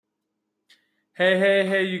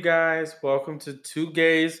Hey, you guys. Welcome to Two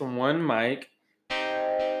Gays, One Mic.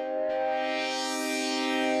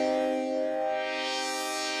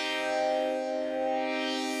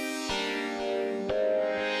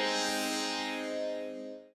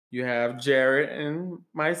 You have Jared and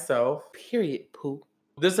myself. Period, poop.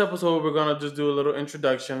 This episode, we're going to just do a little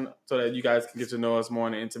introduction so that you guys can get to know us more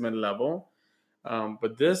on an intimate level.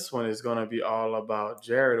 But this one is going to be all about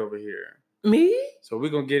Jared over here. Me? So we're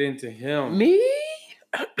going to get into him. Me?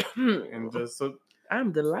 And just so,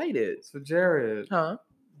 I'm delighted. so Jared, Huh?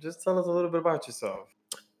 just tell us a little bit about yourself.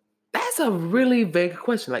 That's a really vague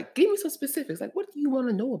question. Like, give me some specifics. Like, what do you want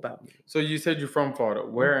to know about me? So you said you're from Florida.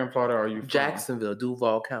 Where in Florida are you from? Jacksonville,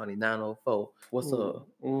 Duval County, 904. What's up?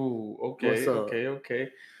 Ooh, okay, What's up? okay.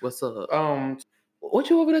 What's up? Um, What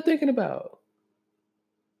you over there thinking about?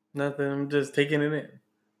 Nothing. I'm just taking it in.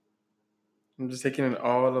 I'm just taking in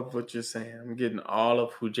all of what you're saying. I'm getting all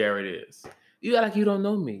of who Jared is. You act like you don't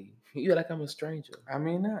know me. You act like I'm a stranger. I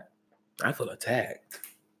mean that. I feel attacked.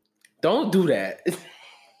 Don't do that.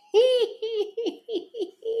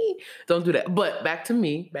 Don't do that. But back to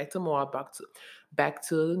me, back to more, back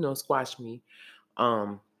to squash me.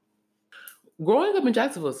 Growing up in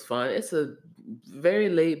Jacksonville is fun. It's a very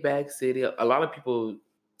laid back city. A lot of people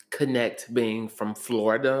connect being from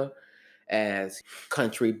Florida as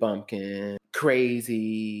country bumpkin,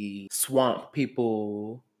 crazy swamp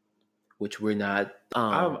people, which we're not.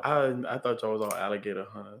 I thought y'all was all alligator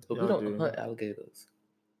hunters. But we don't hunt alligators.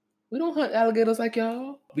 We don't hunt alligators like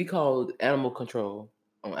y'all. We called animal control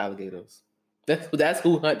on alligators. That's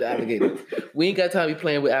who hunt the alligators. We ain't got time to be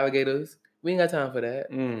playing with alligators. We ain't got time for that.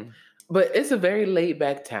 But it's a very laid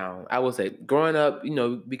back town. I would say growing up,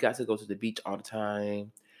 we got to go to the beach all the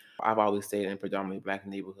time. I've always stayed in predominantly Black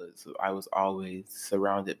neighborhoods. So I was always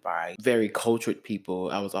surrounded by very cultured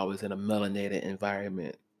people. I was always in a melanated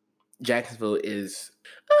environment. Jacksonville is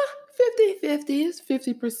 50-50. It's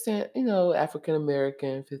 50%, African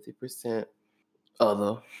American, 50%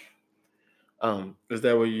 other. Is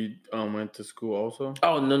that where you went to school also?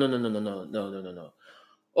 Oh, no.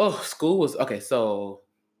 Oh, school was okay. So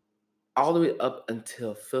all the way up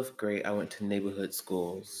until 5th grade, I went to neighborhood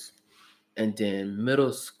schools. And then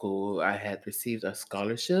middle school, I had received a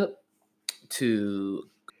scholarship to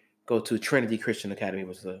go to Trinity Christian Academy,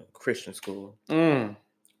 which was a Christian school. You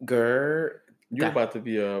were about to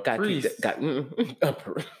be a priest. You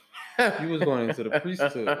was going into the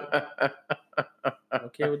priesthood.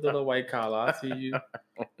 Okay, with the little white collar. I see you.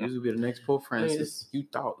 You was going to be the next Pope Francis. You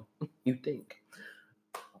think.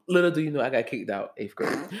 Little do you know, I got kicked out 8th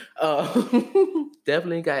grade.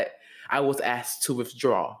 Definitely I was asked to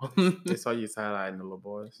withdraw. They saw you side-eyeing the little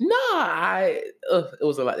boys. No, it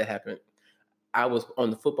was a lot that happened. I was on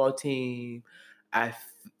the football team. I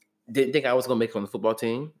didn't think I was going to make it on the football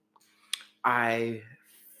team. I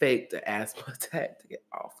faked the asthma attack to get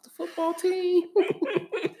off the football team.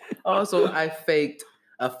 Also, I faked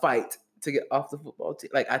a fight to get off the football team.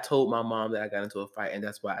 Like, I told my mom that I got into a fight, and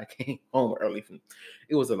that's why I came home early.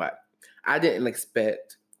 It was a lot. I didn't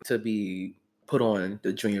expect to be put on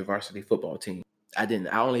the junior varsity football team. I didn't.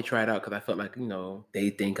 I only tried out because I felt like, they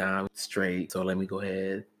think I'm straight, so let me go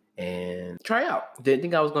ahead and try out. Didn't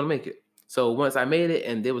think I was going to make it. So once I made it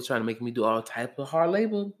and they was trying to make me do all type of hard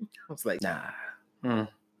labor, I was like, nah.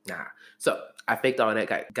 So I faked all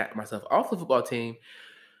that, got myself off the football team.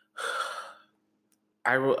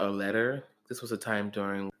 I wrote a letter. This was a time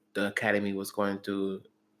during the academy was going through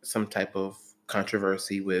some type of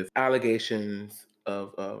controversy with allegations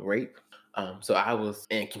of rape. So I was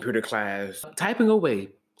in computer class typing away.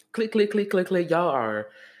 Click.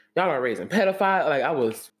 Y'all are raising pedophile. Like I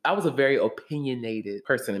was a very opinionated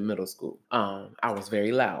person in middle school. I was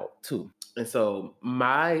very loud too. And so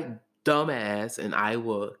my dumbass, and I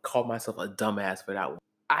will call myself a dumbass for that one,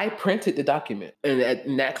 I printed the document. And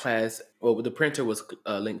in that class, the printer was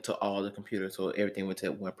linked to all the computers, so everything went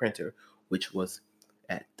to one printer, which was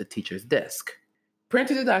at the teacher's desk.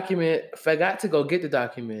 Printed the document, forgot to go get the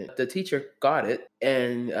document. The teacher got it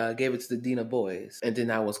and gave it to the dean of boys. And then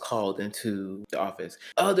I was called into the office.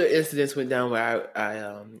 Other incidents went down where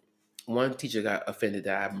I one teacher got offended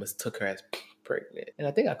that I mistook her as pregnant. And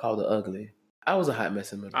I think I called her ugly. I was a hot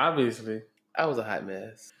mess in the middle. Obviously. I was a hot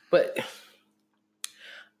mess. But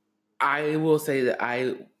I will say that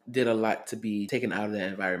I did a lot to be taken out of that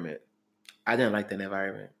environment. I didn't like that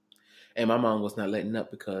environment. And my mom was not letting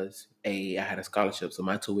up because, I had a scholarship, so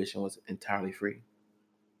my tuition was entirely free.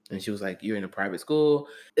 And she was like, you're in a private school.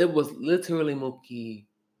 It was literally, Mookie,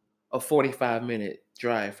 a 45-minute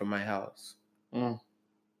drive from my house. And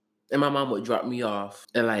my mom would drop me off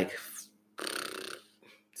at like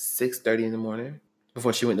 6:30 in the morning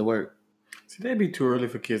before she went to work. See, that'd be too early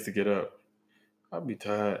for kids to get up. I'd be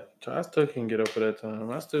tired. I still can't get up for that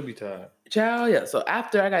time. I'd still be tired. Child, yeah. So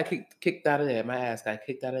after I got kicked out of that, my ass got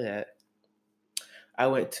kicked out of that. I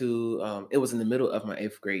went to. It was in the middle of my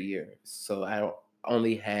 8th grade year, so I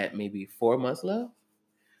only had maybe 4 months left.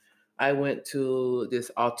 I went to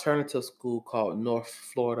this alternative school called North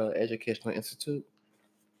Florida Educational Institute.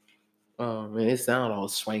 And it sounded all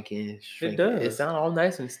swanky. It does. It sounded all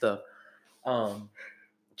nice and stuff.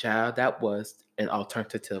 Child, that was an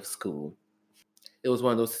alternative school. It was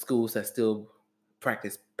one of those schools that still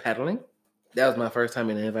practice paddling. That was my first time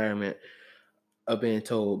in an environment of being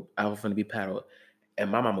told I was going to be paddled, and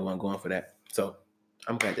my mama wasn't going for that. So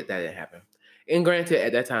I'm glad that didn't happen. And granted,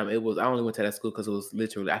 at that time, I only went to that school because it was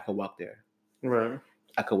literally I could walk there. Right.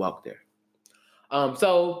 I could walk there.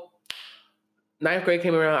 So 9th grade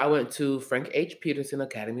came around. I went to Frank H. Peterson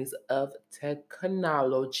Academies of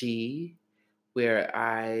Technology, where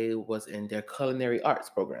I was in their culinary arts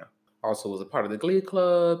program. Also was a part of the Glee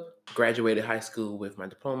Club. Graduated high school with my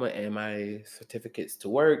diploma and my certificates to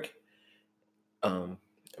work.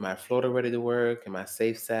 My Florida Ready to Work and my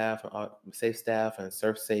Safe Staff and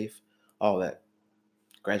Surf Safe, all that.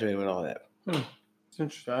 Graduated with all that. It's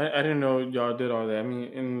interesting. I didn't know y'all did all that. I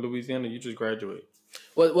mean, in Louisiana, you just graduate.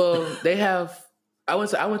 Well, they have. I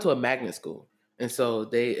went to a magnet school, and so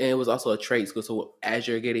it was also a trade school. So as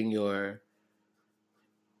you're getting your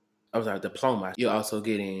diploma, you're also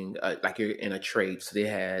getting like you're in a trade. So they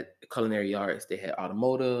had culinary arts, they had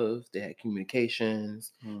automotive, they had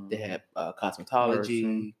communications, they had cosmetology.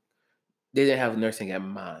 Nursing. They didn't have nursing at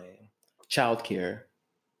mine. Childcare,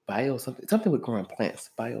 bio something with growing plants.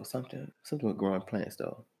 Bio something with growing plants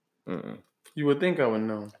though. You would think I would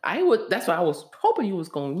know. I would. That's why I was hoping you was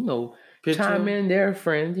going, chime in there,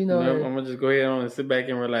 friend. I'm gonna just go ahead on and sit back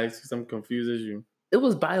and relax because I'm confused as you. It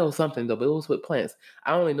was bio something though, but it was with plants.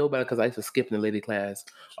 I only know about it because I used to skip in the lady class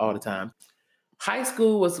all the time. High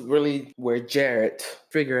school was really where Jared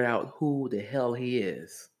figured out who the hell he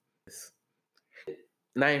is.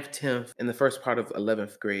 9th, 10th, and the first part of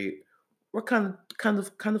 11th grade were kind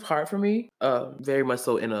of hard for me. Very much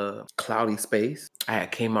so in a cloudy space. I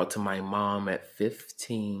came out to my mom at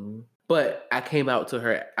 15, but I came out to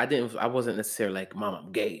her. I wasn't necessarily like, Mom,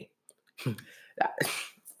 I'm gay.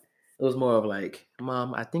 It was more of like,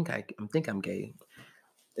 Mom, I think I'm gay.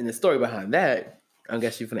 And the story behind that, I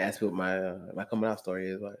guess you're gonna ask me what my coming out story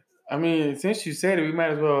is. Like, I mean, since you said it, we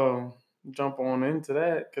might as well jump on into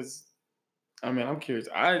that because, I mean, I'm curious.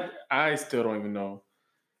 I still don't even know.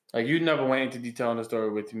 Like, you never went into detail on the story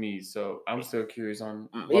with me, so I'm still curious on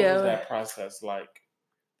what was that process like.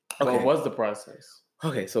 Okay. What was the process?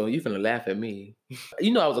 Okay, so you're gonna laugh at me.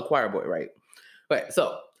 I was a choir boy, right? Right.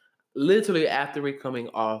 So literally after we coming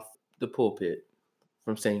off the pulpit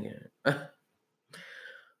from singing.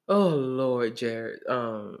 Oh Lord, Jared.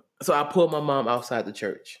 So I pulled my mom outside the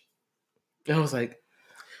church. And I was like,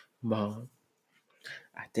 Mom,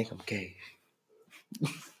 I think I'm gay.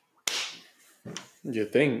 You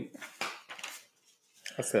think?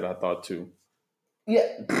 I said I thought too.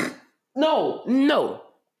 Yeah. No.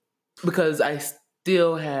 Because I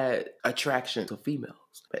still had attraction to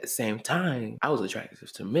females. But at the same time, I was attracted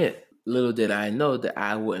to men. Little did I know that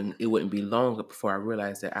it wouldn't be long before I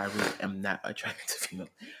realized that I really am not attracted to females.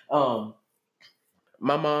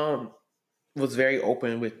 My mom was very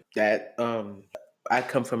open with that. I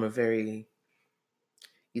come from a very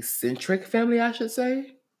eccentric family, I should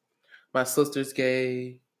say. My sister's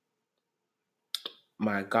gay.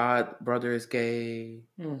 My god brother is gay.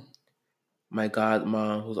 My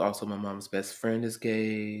godmom, who's also my mom's best friend, is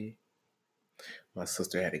gay. My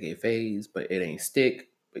sister had a gay phase, but it ain't stick.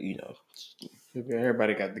 But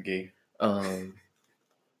everybody got the gay.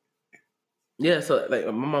 Yeah, so like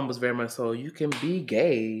my mom was very much so, you can be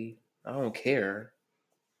gay. I don't care.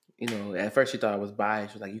 At first she thought I was bi.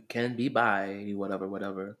 She was like, you can be bi,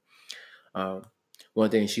 whatever. One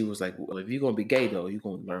thing she was like, well, if you're gonna be gay though, you're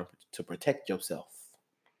gonna learn to protect yourself.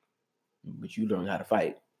 But you learn how to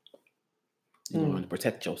fight. You learn to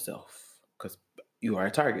protect yourself because you are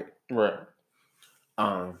a target. Right.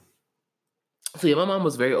 So yeah, my mom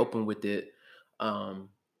was very open with it.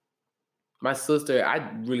 My sister, I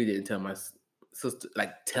really didn't tell my sister,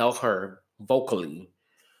 tell her vocally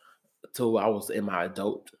till I was in my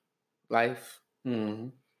adult life.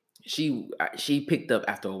 Mm-hmm. She picked up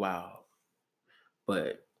after a while,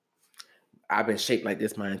 but I've been shaped like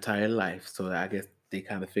this my entire life, so I guess they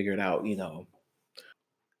kind of figured out, In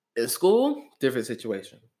school, different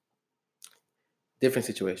situation.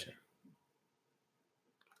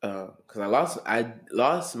 Because I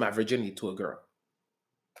lost my virginity to a girl.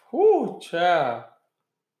 Ooh, child.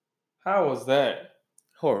 How was that?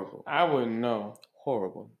 Horrible. I wouldn't know.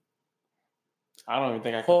 Horrible. I don't even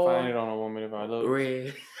think I could find it on a woman if I looked.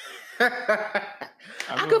 Red.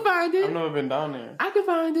 I could find it. I've never been down there. I could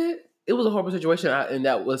find it. It was a horrible situation, and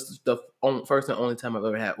that was the first and only time I've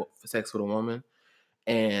ever had sex with a woman,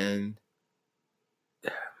 and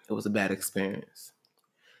it was a bad experience.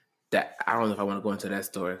 That I don't know if I want to go into that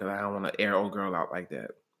story because I don't want to air old girl out like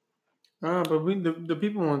that. But the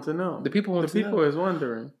people want to know. The people want to know. The people is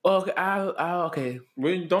wondering. Okay, okay.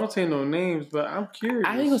 We don't say no names, but I'm curious.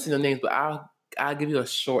 I ain't gonna say no names, but I'll give you a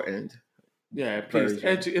shortened. Yeah, please.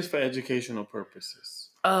 It's for educational purposes.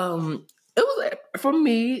 It was for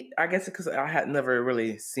me, I guess, because I had never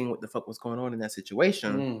really seen what the fuck was going on in that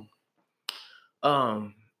situation.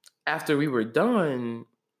 After we were done,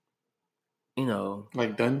 you know,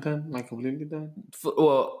 like done, like completely done.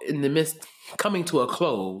 Well, in the midst coming to a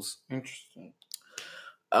close. Interesting.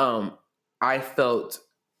 I felt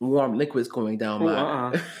warm liquids going down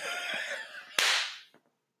my.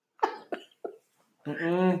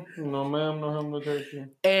 No, ma'am, no ham, no turkey.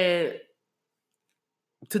 And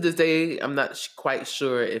to this day, I'm not quite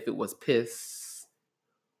sure if it was piss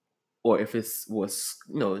or if it was,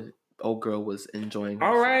 old girl was enjoying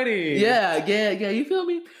herself. Alrighty. Yeah. You feel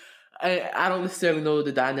me? I don't necessarily know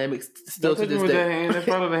the dynamics still to this day. That hand. That's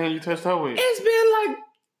part of the hand you touched her with. It's been like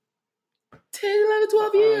 10, 11,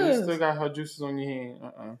 12 years. You still got her juices on your hand.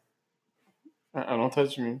 Don't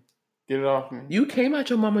touch me. Get it off me. You came out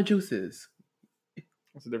your mama juices.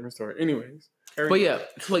 That's a different story. Anyways. But yeah,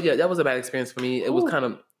 that was a bad experience for me. It was kind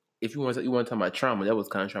of, if you want to talk about trauma, that was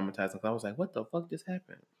kind of traumatizing. I was like, what the fuck just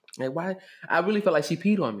happened? Like, why? I really felt like she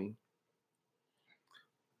peed on me.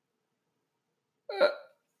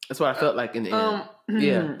 That's what I felt like in the end.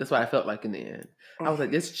 Yeah, that's what I felt like in the end. I was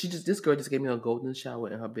like, this girl just gave me a golden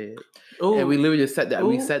shower in her bed. Ooh. And we literally just sat there.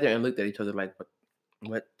 We sat there and looked at each other like,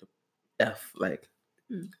 what the F? Like,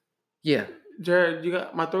 yeah. Jared,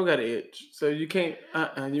 my throat got an itch, so you can't.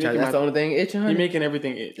 That's the only thing itching. Honey? You're making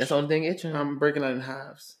everything itch. That's the only thing itching. I'm breaking it in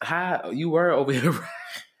halves. You were over here,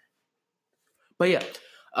 but yeah.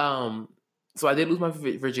 So I did lose my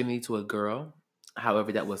virginity to a girl.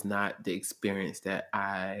 However, that was not the experience that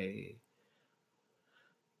I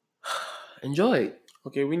enjoyed.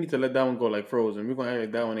 Okay, we need to let that one go like Frozen. We're gonna act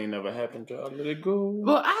like that one ain't never happened, y'all. Let it go.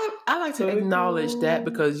 Well, I like to acknowledge that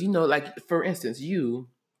because like for instance, you've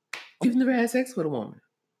never had sex with a woman.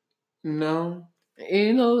 No.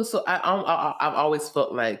 So I've always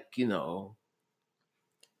felt like I'm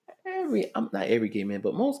not every gay man,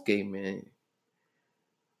 but most gay men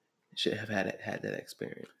should have had that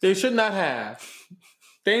experience. They should not have.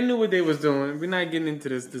 They knew what they was doing. We're not getting into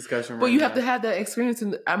this discussion right now. But you have to have that experience.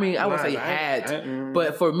 I would say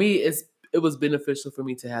but for me, it was beneficial for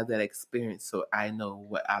me to have that experience, so I know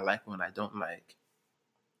what I like and what I don't like.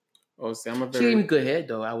 Oh, see, she gave me good head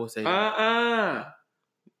though. I will say. The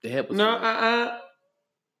head was good.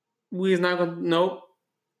 We is not gonna. Nope.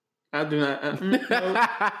 I do not. Nope.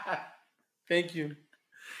 Thank you.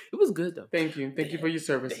 It was good though. Thank you for your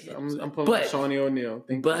service. I'm pulling Shawnee O'Neal.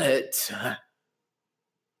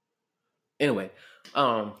 Anyway,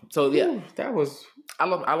 so yeah, that was. I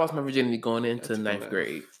lost my virginity going into ninth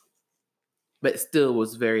grade, but still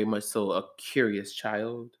was very much so a curious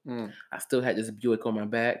child. I still had this Buick on my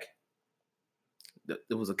back.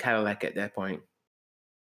 There was a Cadillac at that point.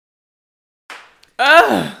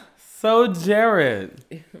 So Jared,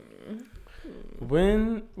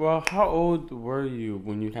 how old were you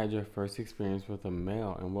when you had your first experience with a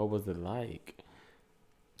male, and what was it like?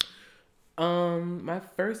 My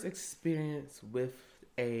first experience with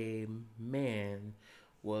a man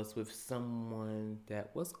was with someone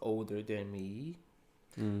that was older than me.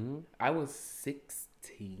 Mm-hmm. I was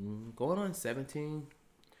 16, going on 17,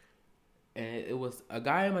 and it was a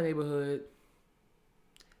guy in my neighborhood.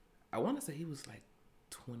 I want to say he was like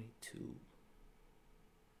 22.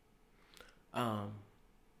 But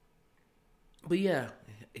yeah,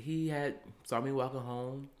 he saw me walking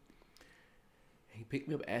home. He picked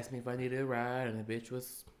me up, asked me if I needed a ride, and the bitch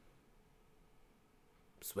was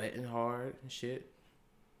sweating hard and shit.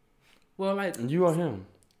 Well, like you or him?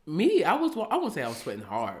 Me, I wouldn't say I was sweating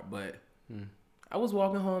hard, but I was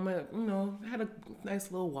walking home and had a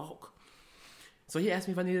nice little walk. So he asked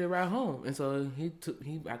me if I needed a ride home, and so I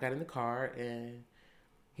got in the car and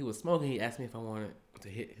he was smoking. He asked me if I wanted to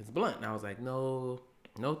hit his blunt, and I was like, no,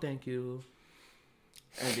 thank you.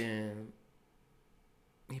 And then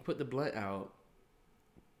he put the blunt out.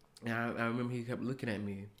 And I remember he kept looking at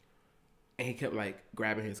me, and he kept like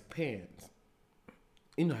grabbing his pants.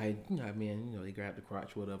 You know how men, they grab the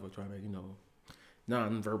crotch, whatever, trying to,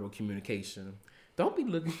 non-verbal communication. Don't be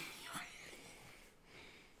looking.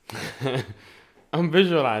 I'm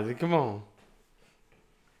visualizing. Come on.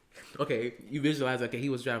 Okay, you visualize. Okay, he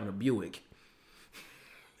was driving a Buick,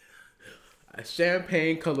 a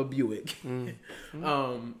champagne color Buick. And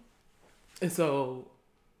so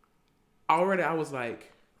already I was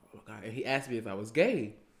like, oh God. And he asked me if I was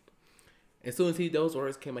gay. As soon as those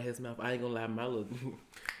words came out of his mouth, I ain't gonna lie, my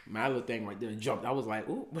little thing right there jumped. I was like,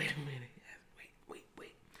 oh, wait a minute.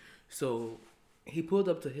 Wait. So he pulled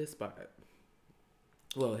up to his spot.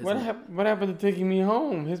 Well, What happened to taking me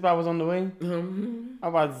home? His spot was on the way. I'm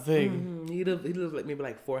about to say. He lived like maybe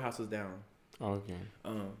like 4 houses down. Okay.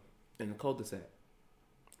 In the cul-de-sac.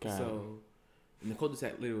 Got So in the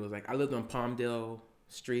cul-de-sac literally was like, I lived on Palmdale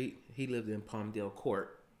Street. He lived in Palmdale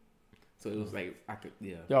Court. So it was like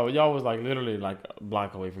Y'all was like literally like a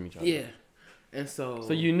block away from each other. Yeah. And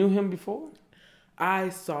so you knew him before? I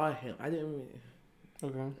saw him. I didn't really.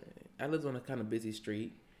 Okay. I lived on a kind of busy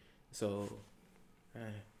street. So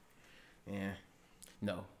yeah.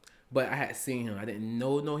 No. But I had seen him. I didn't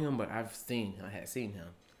know him, but I had seen him.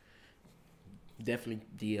 Definitely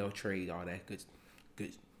DL trade, all that good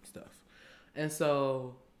stuff. And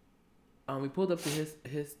so we pulled up to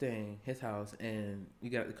his house, and we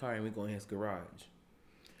got the car and we go in his garage.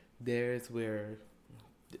 There's where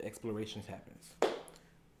the explorations happens.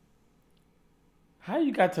 How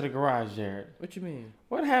you got to the garage, Jared? What you mean?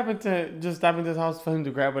 What happened to just stopping to his house for him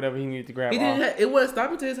to grab whatever he needed to grab? He didn't. It wasn't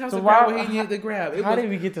stopping to his house So to grab why- what he needed to grab. How did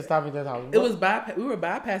we get to stopping to his house? It was we were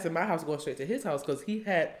bypassing my house, going straight to his house because he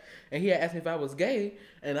had asked me if I was gay,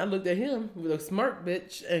 and I looked at him with a smirk,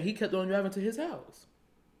 bitch, and he kept on driving to his house.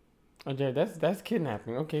 Oh, Jared, that's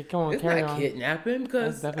kidnapping. Okay, come on, It's carry not on. kidnapping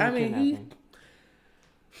because That's I definitely mean kidnapping.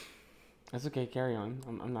 That's okay, carry on.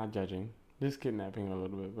 I'm not judging. This kidnapping a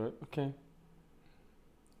little bit, but okay.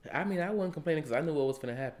 I wasn't complaining because I knew what was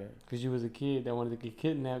going to happen. Because you was a kid that wanted to get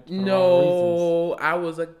kidnapped for the wrong No, I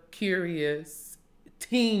was a curious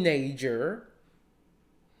teenager.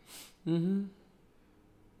 reasons.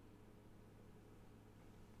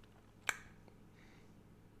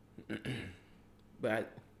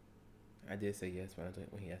 But I did say yes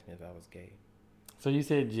when he asked me if I was gay. So you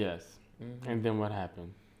said yes, and then what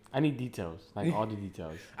happened? I need details, like all the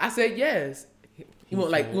details. I said yes. You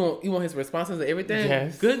want his responses and everything?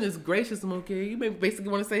 Yes. Goodness gracious, Mookie. You basically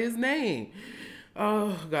want to say his name.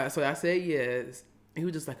 Oh God. So I said yes. He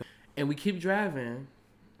was just like, and we keep driving,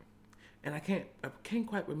 and I can't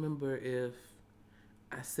quite remember if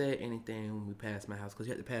I said anything when we passed my house because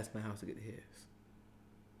you had to pass my house to get to his.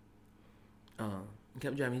 He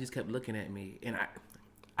kept driving. He just kept looking at me, and I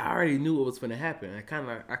already knew what was going to happen. I kind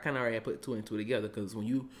of already had put two and two together because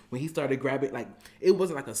when he started grabbing, like it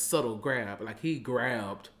wasn't like a subtle grab, like he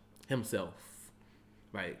grabbed himself,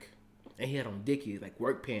 like, and he had on Dickies, like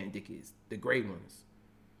work pant Dickies, the gray ones,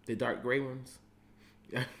 the dark gray ones.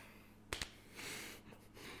 Yeah.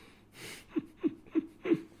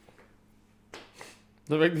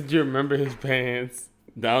 The fact that you remember his pants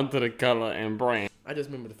down to the color and brand. I just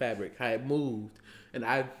remember the fabric, how it moved, and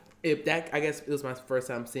I guess it was my first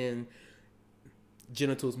time seeing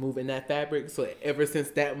genitals move in that fabric. So ever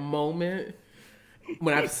since that moment,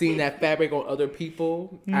 when I've seen that fabric on other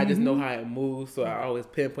people, I just know how it moves. So I always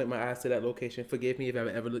pinpoint my eyes to that location. Forgive me if I've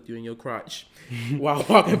ever looked you in your crotch while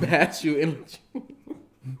walking past you and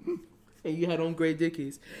you had on gray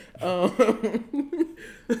Dickies. But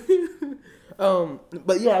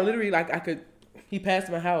yeah, literally, like I could. He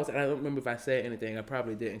passed my house, and I don't remember if I said anything. I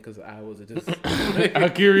probably didn't because I was just A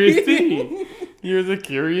curious teen. You was a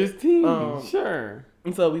curious teen. Sure.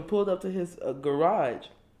 And so we pulled up to his garage,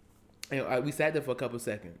 and we sat there for a couple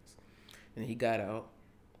seconds, and he got out,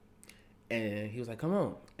 and he was like, "Come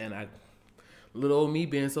on!" And little old me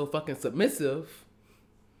being so fucking submissive.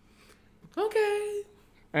 Okay.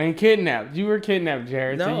 And kidnapped. You were kidnapped,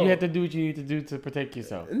 Jared. No. So you had to do what you need to do to protect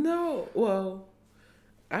yourself. No, well,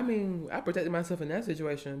 I mean, I protected myself in that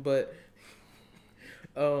situation, but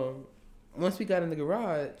once we got in the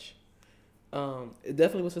garage, it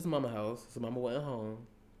definitely was his mama's house. His mama wasn't home.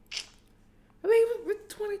 I mean, he was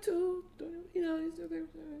 22, you know, he's a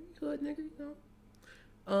hood nigga, you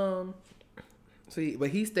know. But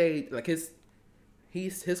he stayed, like,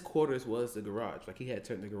 his quarters was the garage. Like, he had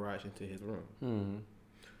turned the garage into his room. Mm-hmm.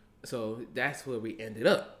 So that's where we ended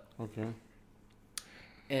up. Okay.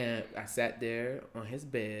 And I sat there on his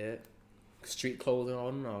bed, street clothes and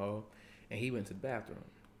all, and he went to the bathroom.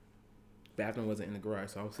 Bathroom wasn't in the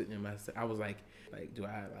garage, so I was sitting in I was like, do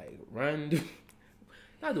I like run?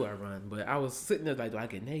 Not do I run, but I was sitting there like, do I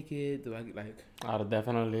get naked? Do I get like? I would have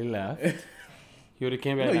definitely left. He would have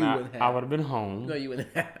came back No, and you wouldn't have. I would have been home. No, you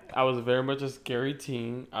wouldn't have. I was very much a scary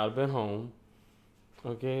teen. I'd have been home.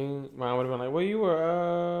 Okay. Mine would have been like, well, you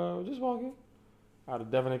were just walking. I'd have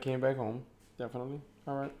definitely came back home. Definitely.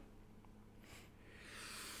 All right.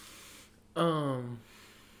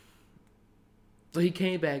 So he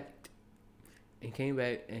came back. And came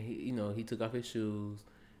back, and he took off his shoes,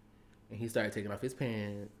 and he started taking off his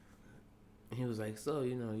pants. And he was like, "So,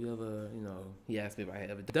 you ever, He asked me if I had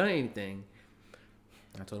ever done anything.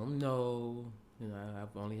 I told him no.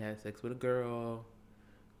 I've only had sex with a girl,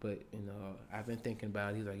 but I've been thinking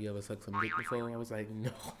about it. He's like, "You ever sucked some dick before?" I was like,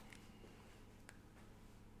 "No."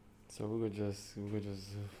 So we could just,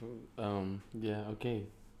 yeah, okay.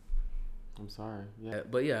 I'm sorry. Yeah.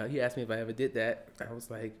 But yeah, he asked me if I ever did that. I was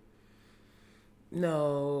like,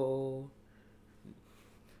 no.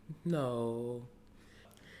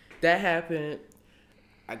 That happened.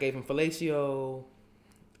 I gave him fellatio.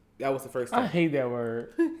 That was the first time. I hate that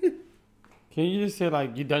word. Can you just say,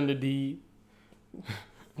 like, you done the deed?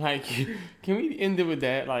 Like, can we end it with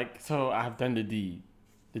that? Like, so I've done the deed.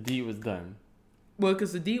 The deed was done. Well,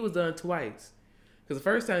 because the deed was done twice. Because the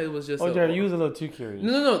first time it was just... Oh, Jared, you was a little too curious.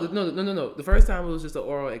 No. The first time it was just an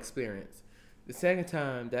oral experience. The second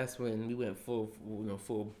time, that's when we went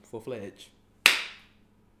full-fledged.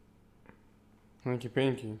 Hanky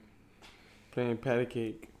panky. Playing patty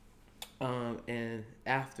cake. And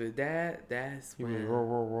after that, that's you when... You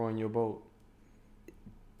row in your boat.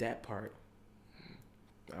 That part.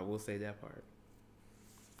 I will say that part.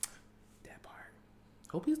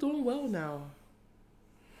 Hope he's doing well now.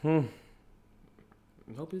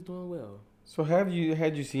 Hope he's doing well. So had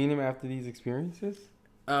you seen him after these experiences?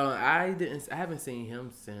 I haven't seen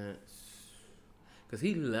him since, because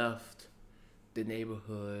he left the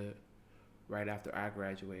neighborhood right after I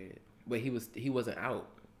graduated. But he wasn't out.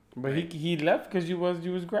 But right? he left because you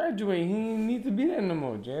was graduating. He didn't need to be there no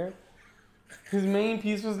more, Jared. His main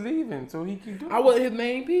piece was leaving, so he could do it. I wasn't his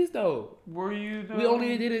main piece though. Were you? We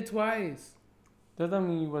only did it twice. That doesn't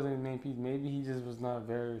mean he wasn't his main piece. Maybe he just was not a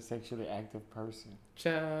very sexually active person.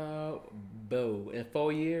 Child, boo. In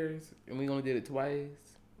 4 years, and we only did it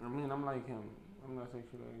twice. I mean, I'm like him. I'm not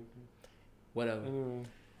sexually active. Whatever. Anyway.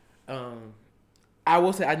 I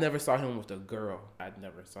will say I never saw him with a girl.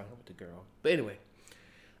 But anyway,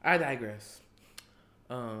 I digress.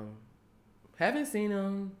 Haven't seen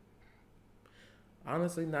him.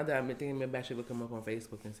 Honestly, not that I'm thinking maybe I should look him up on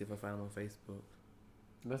Facebook and see if I find him on Facebook.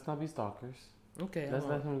 Let's not be stalkers. Okay. Let's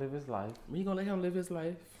let him live his life. We gonna let him live his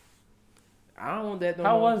life. I don't want that no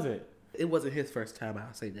How more. was it? It wasn't his first time,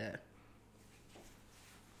 I'll say that.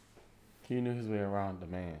 He knew his way around the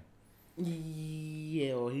man.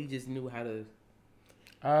 Yeah, well, he just knew how to...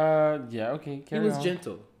 yeah, okay. He was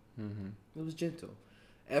gentle. Mm-hmm. It was gentle.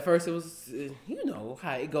 At first it was, you know,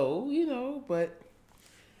 how it go, you know, but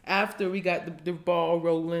after we got the ball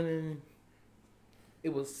rolling, and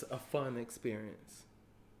it was a fun experience.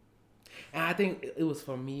 And I think it was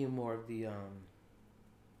for me more of the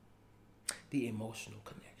emotional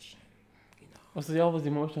connection, you know. Oh, so y'all was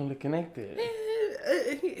emotionally connected.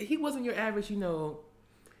 He wasn't your average, you know,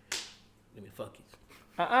 let me fuck you.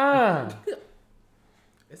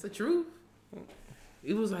 It's the truth.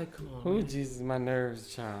 It was like, come on. Oh, man. Jesus, my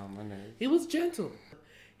nerves, child, my nerves. He was gentle.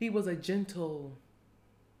 He was a gentle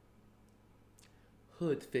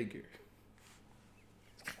hood figure.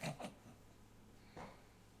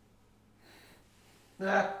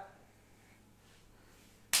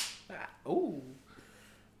 Oh,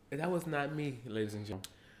 that was not me, ladies and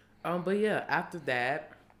gentlemen. But yeah, after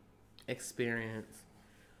that experience,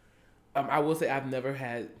 I will say I've never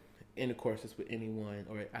had intercourses with anyone,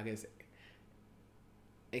 or I guess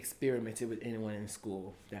experimented with anyone in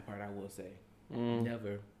school. That part I will say.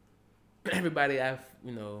 Never. Everybody I've,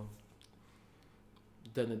 you know,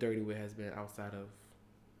 done the dirty with has been outside of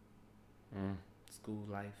school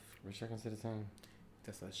life. Wish I can say the same.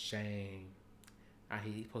 That's a shame.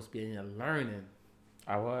 He's supposed to be in there learning.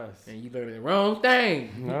 I was. And you learning the wrong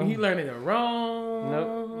thing. No. You learning the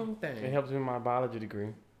wrong thing. It helps me with my biology degree.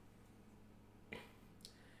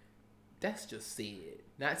 That's just sad.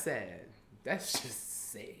 Not sad. That's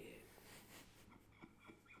just sad.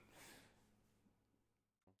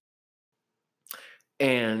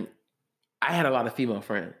 And I had a lot of female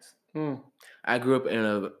friends. I grew up in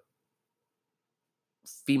a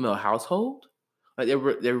female household. Like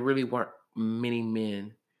there really weren't many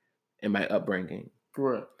men in my upbringing.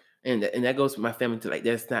 Correct. And that goes with my family too. Like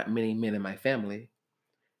there's not many men in my family.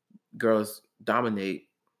 Girls dominate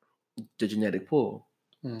the genetic pool.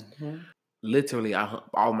 Mm-hmm. Literally,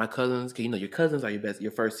 all my cousins, cause you know your cousins are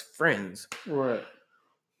your first friends. Right.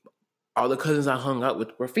 All the cousins I hung out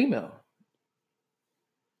with were female.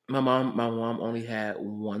 My mom only had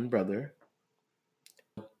one brother.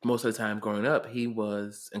 Most of the time growing up, he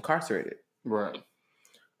was incarcerated. Right.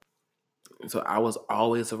 So I was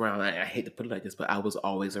always around. I hate to put it like this, but I was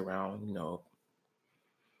always around,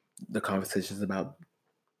 the conversations about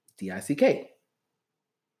DICK.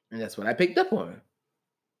 And that's what I picked up on.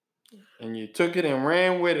 And you took it and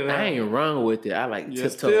ran with it. I ain't run with it. I You're tiptoe.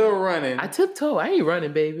 still running. I tiptoe. I ain't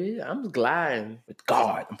running, baby. I'm gliding with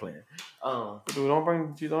God. I'm playing. Dude,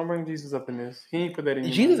 don't bring Jesus up in this. He ain't put that in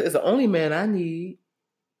your Jesus mind. is the only man I need.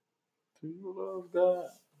 You love God.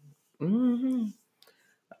 Mm-hmm.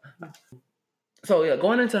 So yeah,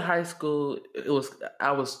 going into high school,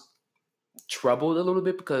 I was troubled a little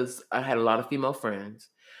bit because I had a lot of female friends.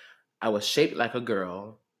 I was shaped like a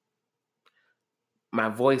girl. My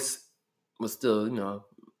voice was still,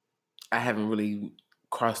 I haven't really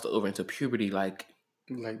crossed over into puberty like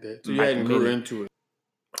that. So you hadn't grew into it.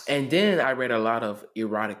 And then I read a lot of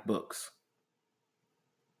erotic books.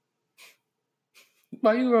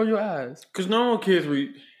 Why you roll your eyes? Because normal kids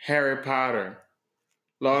read Harry Potter,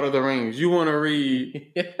 Lord of the Rings. You want to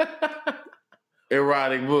read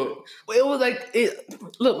erotic books. It was like,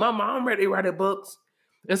 look, my mom read erotic books.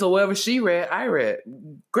 And so whatever she read, I read.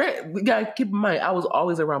 Great. We got to keep in mind, I was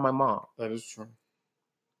always around my mom. That is true.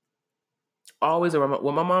 Always around.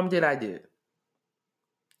 What my mom did, I did.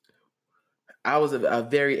 I was a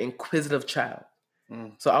very inquisitive child.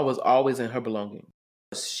 So I was always in her belongings.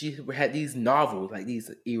 She had these novels, like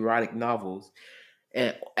these erotic novels.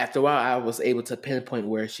 And after a while, I was able to pinpoint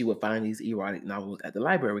where she would find these erotic novels at the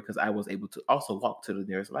library because I was able to also walk to the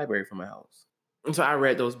nearest library from my house. And so I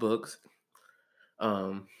read those books.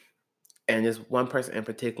 And this one person in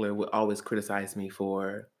particular would always criticize me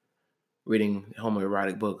for reading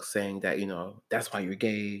homoerotic books, saying that, that's why you're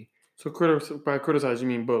gay. So by criticize, you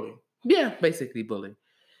mean bully? Yeah, basically bully.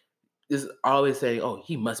 Is always saying, oh,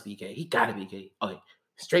 he must be gay. He gotta be gay. Oh,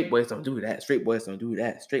 straight boys don't do that. Straight boys don't do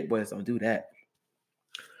that. Straight boys don't do that.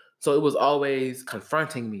 So it was always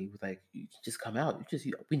confronting me with like, you just come out.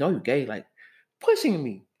 We know you're gay. Like pushing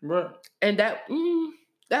me. Right. And that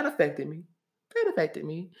affected me. That affected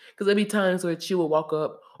me. Because there'd be times where she would walk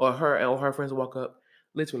up or her friends would walk up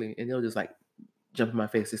literally and they'll just like jump in my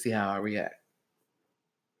face to see how I react.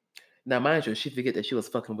 Now, mind you, she forget that she was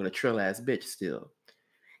fucking with a trill ass bitch still.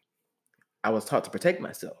 I was taught to protect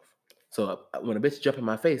myself. So when a bitch jump in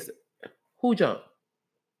my face, who jump?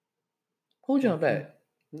 Who jump back?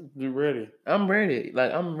 You ready? I'm ready.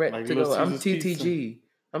 Like I'm ready like to go. I'm Caesar's TTG. pizza.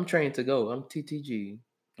 I'm trained to go. I'm TTG.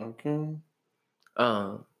 Okay.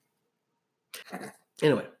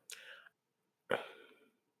 Anyway,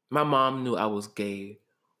 my mom knew I was gay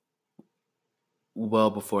well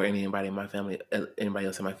before anybody else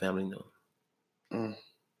in my family knew.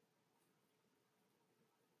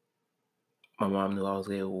 My mom knew I was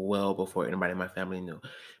gay well before anybody in my family knew.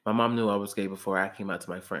 My mom knew I was gay before I came out to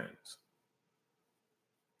my friends.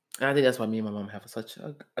 And I think that's why me and my mom have such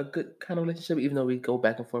a good kind of relationship, even though we go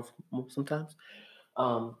back and forth sometimes.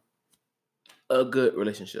 A good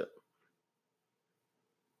relationship.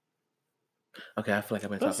 Okay, I feel like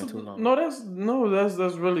I've been talking too long.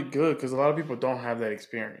 That's really good because a lot of people don't have that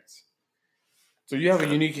experience. So you have a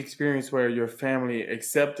unique experience where your family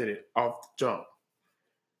accepted it off the jump.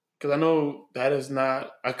 Because I know that is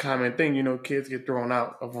not a common thing. Kids get thrown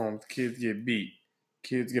out of homes. Kids get beat.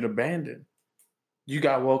 Kids get abandoned. You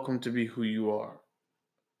got welcomed to be who you are.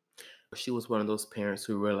 She was one of those parents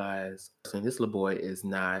who realized this little boy is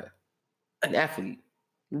not an athlete.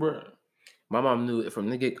 Right. My mom knew it from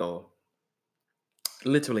the get-go.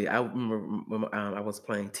 Literally, I remember when I was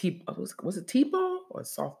playing was it T-ball or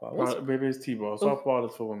softball? Maybe it's T-ball. Softball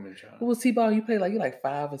is for women, child. What was T-ball? You play you're like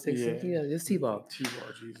 5 or 6. Yeah, it's T-ball. T-ball,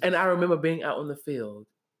 Jesus. And I remember being out on the field,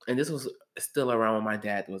 and this was still around when my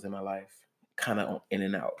dad was in my life, kind of in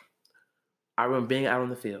and out. I remember being out on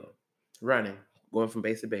the field, running, going from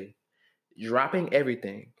base to base, dropping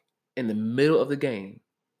everything in the middle of the game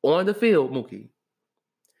on the field, Mookie.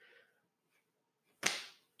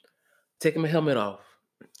 Taking my helmet off,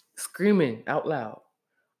 screaming out loud,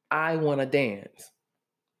 I want to dance.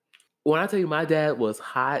 When I tell you my dad was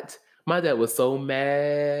hot, my dad was so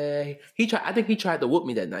mad. I think he tried to whoop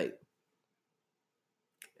me that night.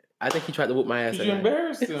 I think he tried to whoop my ass. You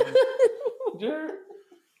embarrassed him, Jared.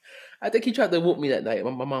 I think he tried to whoop me that night.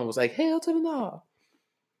 My mom was like, hell to the no.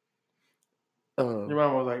 Your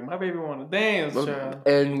mom was like, my baby want to dance, child.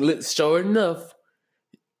 And sure enough,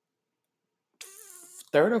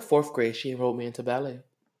 3rd or 4th grade, she enrolled me into ballet.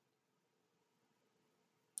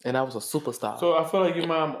 And I was a superstar. So I feel like your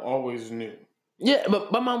mom always knew. Yeah,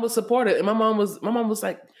 but my mom was supportive. And my mom was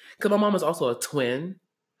like, because my mom was also a twin.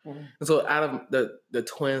 Mm-hmm. And so out of the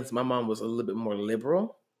twins, my mom was a little bit more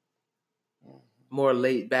liberal. More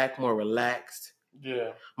laid back, more relaxed. Yeah.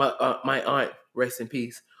 My aunt, rest in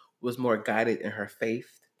peace, was more guided in her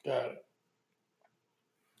faith. Got it.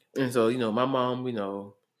 And so, my mom,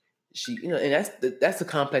 she, and that's the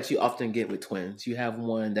complex you often get with twins. You have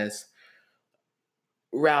one that's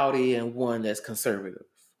rowdy and one that's conservative.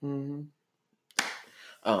 Mm-hmm.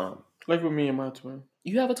 Um, Like with me and my twin.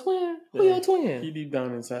 You have a twin? Who your twin? He deep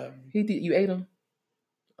down inside me. You ate him?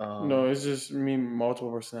 No, it's just me,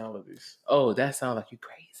 multiple personalities. Oh, that sounds like you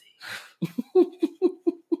crazy.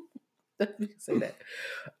 You can say that.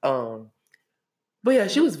 But yeah,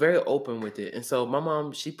 she was very open with it. And so my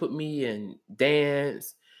mom, she put me in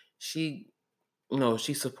dance. She,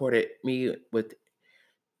 she supported me with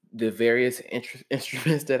the various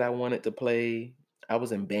instruments that I wanted to play. I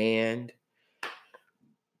was in band.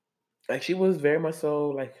 Like, she was very much so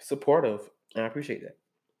like supportive, and I appreciate that.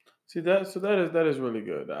 See that, so that is really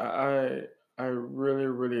good. I really,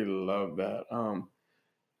 really love that.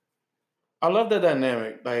 I love that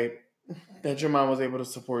dynamic, like that your mom was able to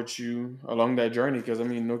support you along that journey. Because I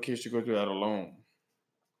mean, no kid should go through that alone.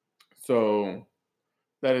 So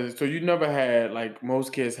that is, so you never had, like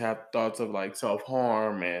most kids have thoughts of like self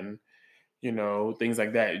harm and things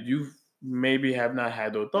like that. You maybe have not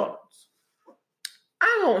had those thoughts.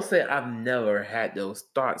 I don't say I've never had those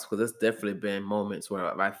thoughts, because there's definitely been moments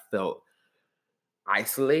where I felt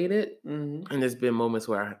isolated, and there's been moments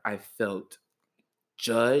where I felt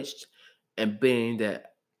judged, and being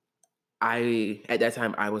that at that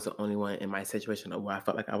time I was the only one in my situation, or where I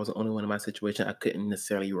felt like I was the only one in my situation, I couldn't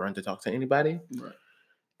necessarily run to talk to anybody. Right.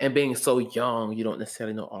 And being so young, you don't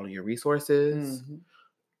necessarily know all of your resources.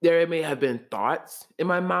 There may have been thoughts in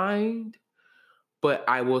my mind, but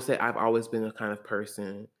I will say I've always been the kind of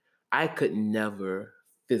person, I could never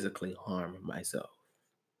physically harm myself.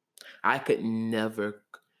 I could never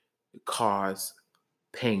cause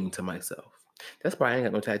pain to myself. That's why I ain't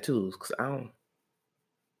got no tattoos, because I don't.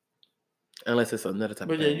 Unless it's another type of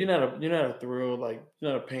pain. But yeah, you're not a thrill, like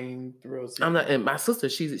you're not a pain thrill seeker. I'm not, and my sister,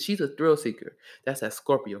 she's a thrill seeker. That's that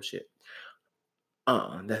Scorpio shit.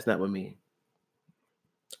 That's not with me.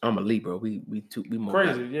 I'm a Libra. We more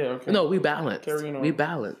crazy, balanced. yeah. Okay. No, we balanced. Carrying on. We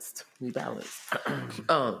balanced.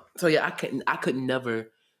 So yeah, I could never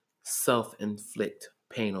self-inflict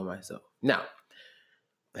pain on myself. Now,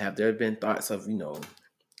 have there been thoughts of,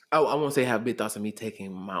 I won't say have been thoughts of me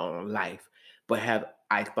taking my own life, but have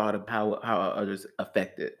I thought of how are others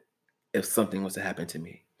affected if something was to happen to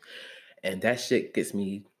me? And that shit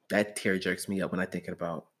that tear jerks me up when I think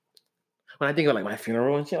about like my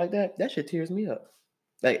funeral and shit like that. That shit tears me up.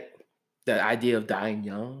 Like the idea of dying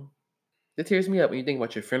young, that tears me up. When you think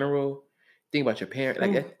about your funeral, think about your parent,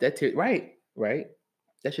 like that tears, right?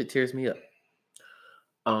 That shit tears me up.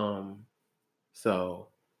 So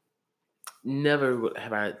never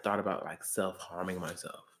have I thought about like self-harming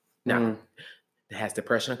myself. Now, has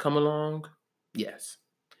depression come along? Yes.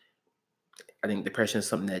 I think depression is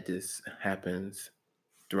something that just happens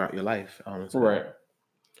throughout your life, honestly. Right.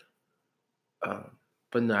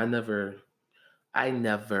 But no,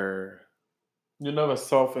 You never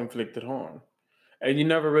self-inflicted harm. And you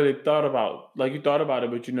never really thought about, like you thought about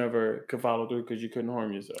it, but you never could follow through because you couldn't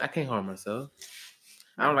harm yourself. I can't harm myself.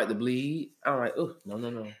 I don't like to bleed. I don't like, no.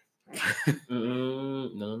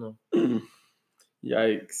 No.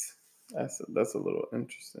 Yikes. That's a little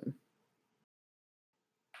interesting.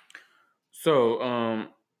 So,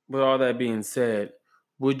 with all that being said,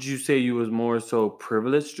 would you say you was more so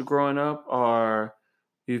privileged growing up, or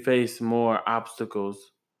you faced more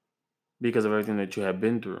obstacles because of everything that you had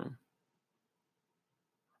been through?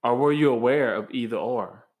 Or were you aware of either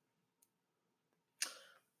or?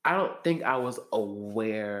 I don't think I was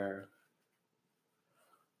aware.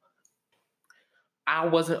 I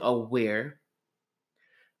wasn't aware,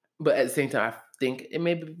 but at the same time, I think it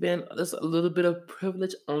may have been just a little bit of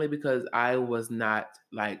privilege, only because I was not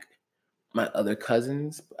like my other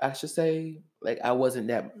cousins, I should say. Like, I wasn't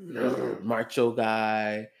that macho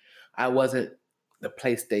guy. I wasn't the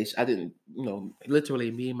PlayStation. I didn't,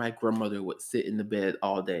 literally me and my grandmother would sit in the bed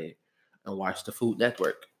all day and watch the Food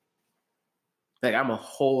Network. Like, I'm a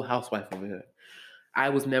whole housewife over here. I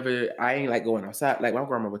ain't like going outside. Like my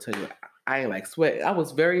grandma would tell you, I ain't like sweat. I won't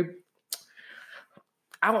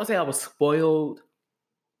say I was spoiled,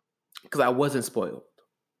 because I wasn't spoiled.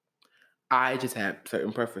 I just had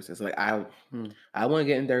certain preferences. Like I wasn't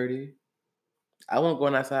getting dirty. I wasn't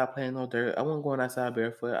going outside playing no dirt. I wasn't going outside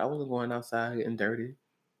barefoot. I wasn't going outside getting dirty.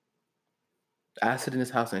 I sit in this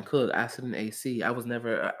house and cook. I sit in AC. I was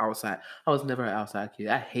never outside. I was never an outside kid.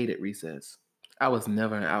 I hated recess. I was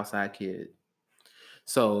never an outside kid.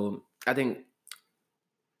 So I think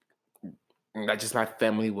that just my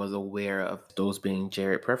family was aware of those being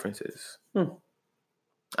Jared preferences. I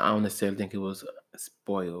don't necessarily think it was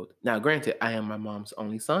spoiled. Now, granted, I am my mom's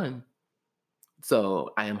only son,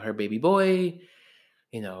 so I am her baby boy.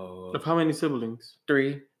 You know, Of how many siblings?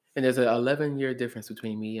 3, and there's an 11-year difference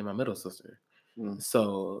between me and my middle sister.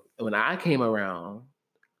 So when I came around,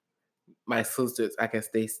 my sisters, I guess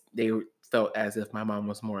they felt as if my mom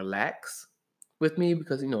was more lax with me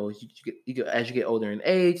because you get as you get older in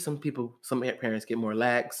age, some parents get more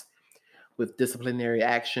lax with disciplinary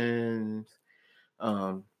actions.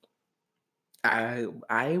 I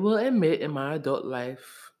will admit, in my adult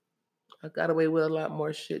life, I got away with a lot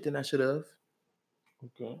more shit than I should have.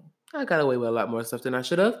 Okay. I got away with a lot more stuff than I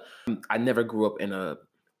should have. I never grew up in a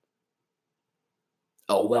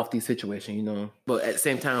wealthy situation, but at the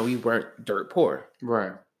same time, we weren't dirt poor.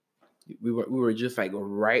 Right. We were just like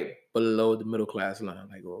right below the middle class line,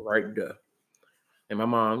 like right there. And my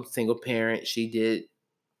mom, single parent, she did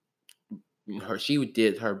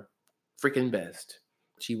her freaking best.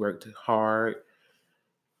 She worked hard,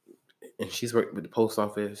 and she's worked with the post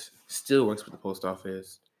office, still works with the post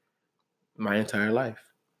office my entire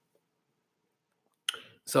life.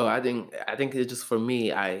 So I think it's just, for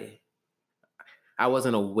me, I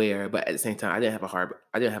wasn't aware, but at the same time, I didn't have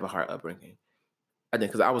a hard upbringing. I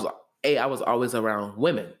think because I was always around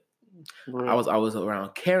women. Right. I was always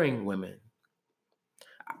around caring women.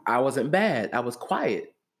 I wasn't bad. I was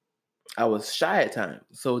quiet. I was shy at times,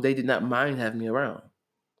 so they did not mind having me around.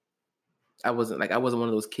 I wasn't one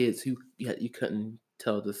of those kids who you couldn't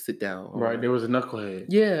tell to sit down. Right, there was a knucklehead.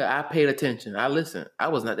 Yeah, I paid attention. I listened. I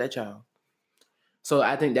was not that child. So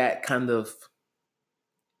I think that kind of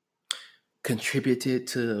contributed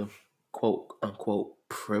to quote unquote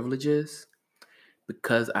privileges,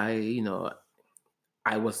 because I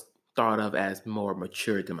was thought of as more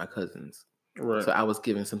mature than my cousins. Right. So I was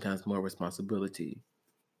given sometimes more responsibility.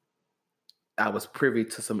 I was privy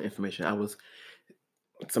to some information.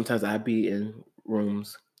 Sometimes I'd be in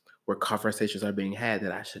rooms where conversations are being had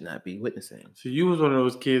that I should not be witnessing. So you was one of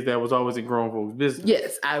those kids that was always in grown folks' business.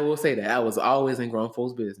 Yes, I will say that. I was always in grown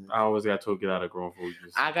folks' business. I always got told get out of grown folks'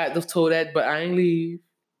 business. I got told that, but I ain't leave.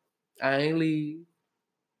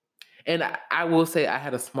 And I will say I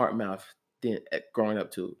had a smart mouth then growing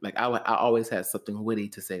up too. Like I always had something witty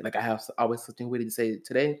to say. Like I have always something witty to say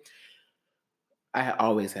today. I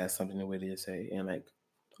always had something witty to say, and like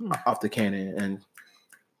off the cannon. And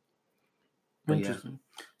interesting. Yeah.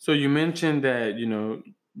 So you mentioned that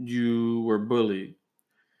you were bullied.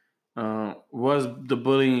 Was the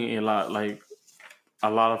bullying a lot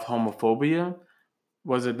of homophobia?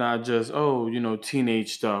 Was it not just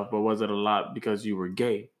teenage stuff, but was it a lot because you were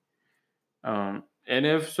gay? And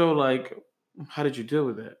if so, like, how did you deal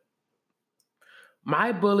with that?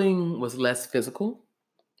 My bullying was less physical,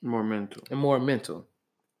 more mental.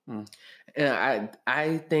 And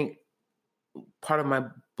I think part of my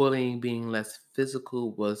bullying being less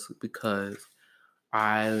physical was because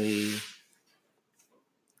I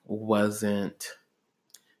wasn't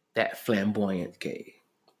that flamboyant gay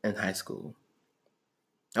in high school.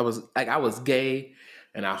 I was gay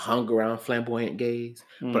and I hung around flamboyant gays,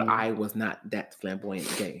 but I was not that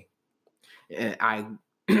flamboyant gay. And I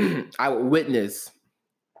would witness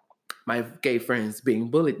my gay friends being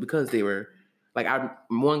bullied because they were like,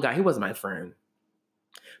 one guy, he wasn't my friend,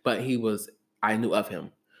 but I knew of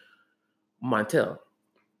him. Montel.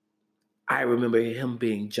 I remember him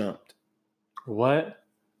being jumped. What?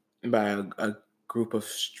 By a group of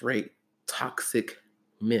straight toxic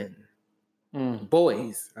men.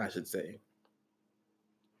 Boys, I should say.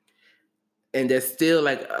 And there's still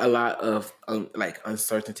like a lot of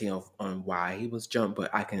uncertainty on why he was jumped,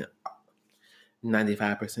 but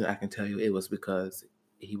 95% I can tell you it was because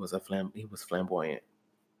he was flamboyant,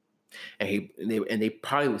 and they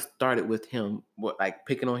probably started with him,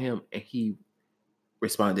 picking on him, and he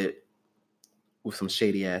responded with some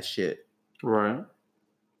shady ass shit. Right.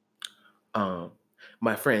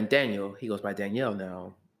 My friend Daniel, he goes by Danielle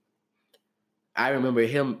now. I remember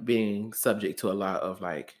him being subject to a lot of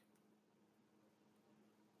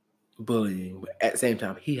bullying, but at the same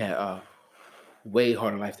time, he had a way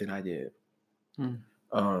harder life than I did. He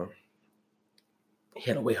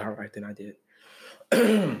had a way harder life than I did.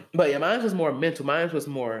 But yeah, mine was more mental. Mine was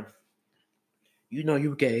more,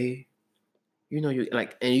 you're gay.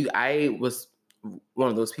 I was one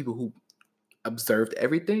of those people who observed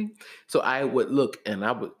everything. So I would look and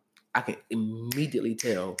I can immediately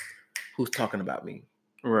tell who's talking about me.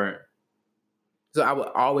 Right. So I would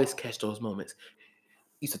always catch those moments. I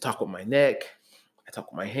used to talk with my neck. I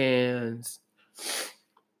talk with my hands.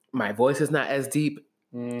 My voice is not as deep.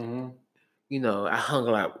 Mm-hmm. I hung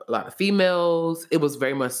a lot of females. It was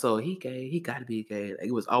very much so, he gay, he got to be gay. Like,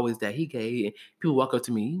 it was always that he gay. And people walk up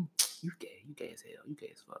to me, you gay as hell, you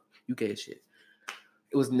gay as fuck, you gay as shit.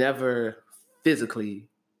 It was never physically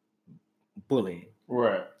bullying.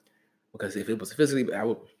 Right. Because if it was physically,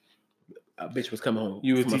 a bitch was coming home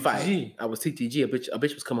You were from a fight. TTG. I was TTG. A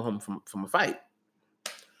bitch was coming home from a fight.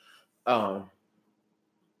 But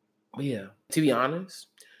yeah, to be honest,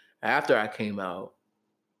 after I came out,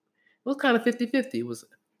 it was kind of 50-50. It was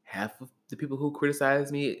half of the people who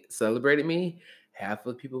criticized me celebrated me. Half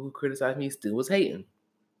of the people who criticized me still was hating.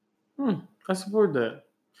 I support that.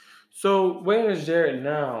 So where is Jared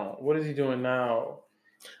now? What is he doing now?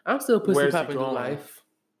 I'm still pussy Where's he popping through going? life.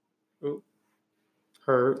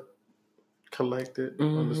 Heard, collected,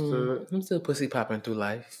 Mhm. understood. I'm still pussy popping through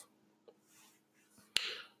life.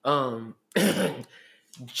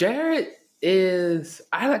 Jared is,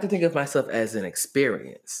 I like to think of myself as an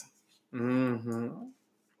experience. Mm-hmm.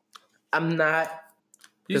 I'm not.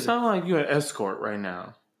 You sound like you're an escort right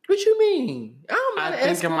now. What you mean? I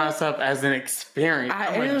think of myself as an experience.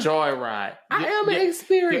 I'm a joyride. I am an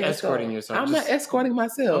experience. You're escorting yourself. I'm not escorting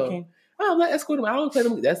myself. Okay. I'm not escorting. I don't play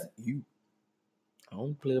them. That's you. I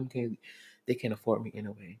don't play them. They can't afford me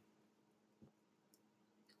anyway.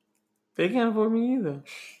 They can't afford me either.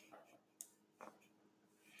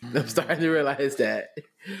 I'm starting to realize that.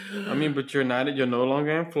 I mean, but you're not. You're no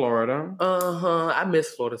longer in Florida. I miss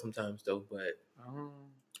Florida sometimes though,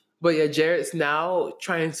 but yeah, Jared's now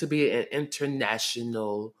trying to be an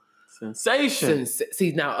international sensation.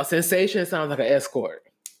 See, now a sensation sounds like an escort.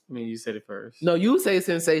 I mean, you said it first. No, you say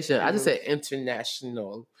sensation. I just said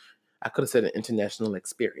international. I could have said an international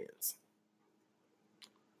experience.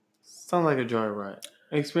 Sounds like a joyride.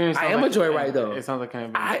 Experience. I am a joyride though. It sounds like kind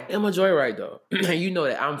of. I am a joyride though. And you know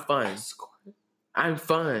that I'm fun. Escort. I'm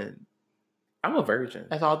fun. I'm a virgin.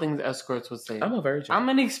 That's all things escorts would say. I'm a virgin. I'm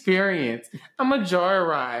an experience. I'm a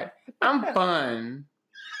joyride. I'm fun.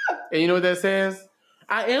 And you know what that says?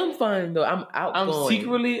 I am fun though. I'm outgoing. I'm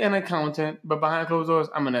secretly an accountant, but behind closed doors,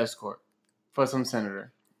 I'm an escort for some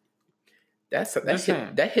senator.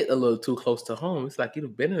 That hit a little too close to home. It's like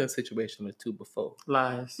you've been in a situation or two before.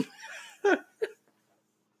 Lies.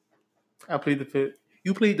 I plead the fifth.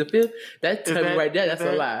 You plead the fifth? That tell me right there, that's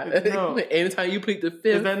a lie. No. Anytime you plead the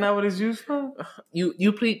fifth. Is that not what it's used for?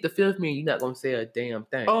 You plead the fifth mean you're not gonna say a damn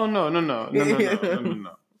thing. Oh no.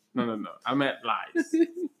 I meant lies.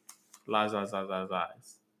 Lies.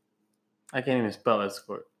 I can't even spell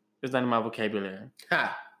escort. It's not in my vocabulary.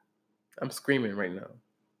 Ha! I'm screaming right now.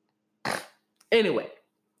 Anyway,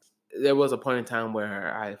 there was a point in time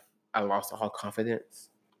where I lost all confidence.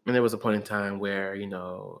 And there was a point in time where,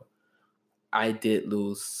 I did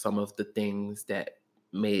lose some of the things that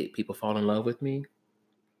made people fall in love with me.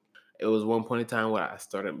 It was one point in time where I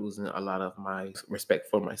started losing a lot of my respect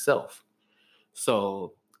for myself.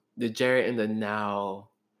 So the Jared in the now,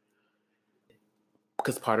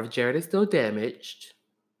 because part of Jared is still damaged,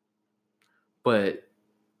 but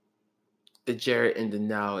the Jared in the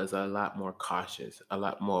now is a lot more cautious, a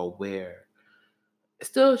lot more aware.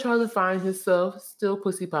 Still trying to find himself, still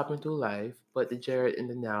pussy popping through life, but the Jared in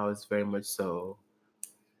the now is very much so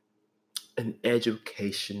an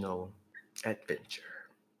educational adventure.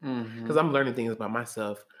 Because I'm learning things about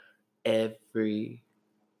myself every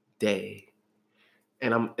day,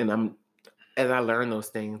 and I'm as I learn those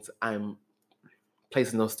things, I'm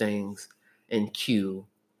placing those things in queue,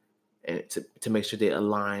 and to make sure they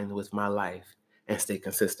align with my life and stay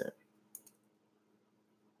consistent.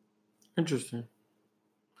 Interesting.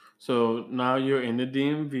 So now you're in the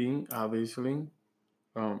DMV, obviously.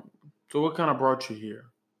 So what kind of brought you here?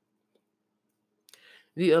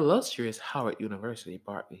 The illustrious Howard University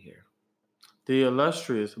brought me here. The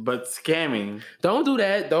illustrious, but scamming. Don't do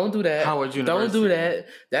that. Howard University. Don't do that.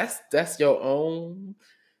 That's your own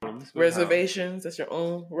reservations. That's your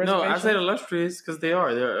own reservations. No, I said illustrious because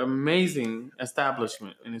they're an amazing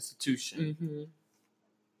establishment and institution. Mm-hmm.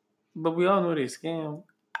 But we all know they scam.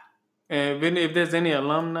 And if there's any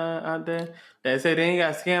alumni out there that say they ain't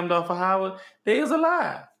got scammed off of Howard, there is a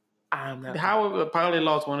lie. Howard probably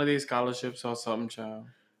lost one of these scholarships or something, child.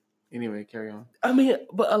 Anyway, carry on. I mean,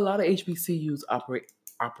 but a lot of HBCUs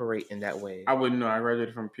operate in that way. I wouldn't know. I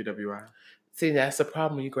graduated from PWI. See, that's the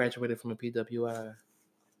problem. You graduated from a PWI.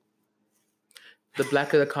 The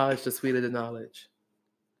blacker the college, the sweeter the knowledge.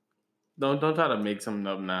 Don't try to make something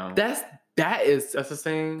up now. That's a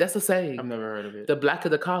saying. That's a saying. I've never heard of it. The blacker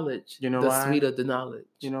the college, the why? Sweeter the knowledge.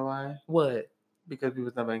 You know why? What? Because we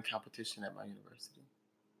was never in competition at my university.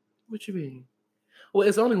 What you mean? Well,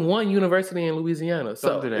 it's only one university in Louisiana.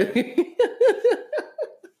 So Don't do that.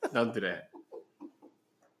 Don't do that.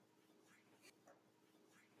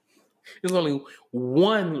 There's only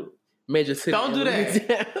one major city. Don't do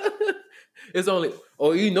that. It's only,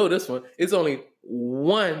 oh, you know this one. It's only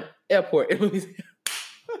one airport in Louisiana.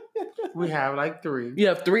 We have like 3. You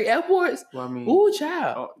have 3 airports? Well, I mean, Ooh,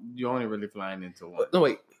 child. oh, you're only really flying into one. No,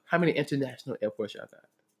 wait. How many international airports y'all got?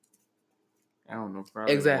 I don't know.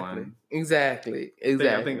 Probably Exactly. one. Exactly.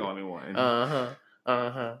 I think only one.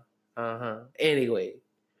 Anyway.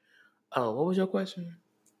 Oh, what was your question?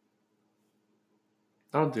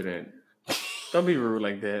 Don't do that. Don't be rude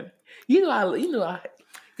like that.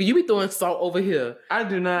 Cause you be throwing salt over here. I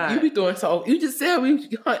do not. You be throwing salt. You just said we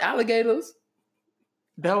hunt alligators.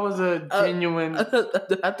 That was a genuine thought.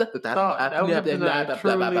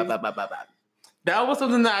 That was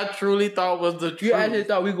something that I truly thought was the truth. You actually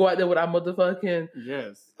thought we go out there with our motherfucking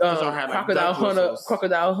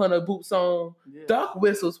crocodile hunter boots on, duck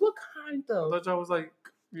whistles. What kind though? I thought y'all was like,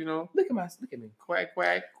 look at me, quack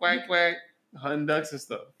quack quack quack, hunting ducks and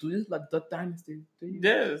stuff. Do this look like Duck Dynasty to you?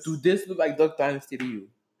 Yes. Do this look like Duck Dynasty to you?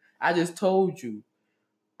 I just told you.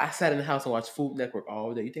 I sat in the house and watched Food Network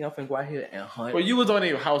all day. You think I'm finna go out here and hunt? Well, you was only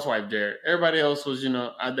a housewife, Jared. Everybody else was,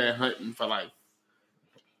 out there hunting for life.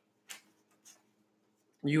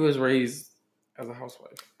 You was raised as a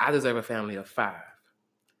housewife. I deserve a family of 5.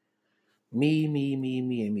 Me, and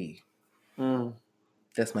me.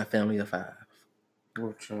 That's my family of 5.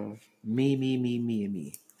 Oh, child. Me, and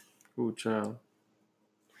me. Oh, child.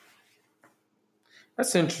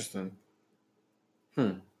 That's interesting.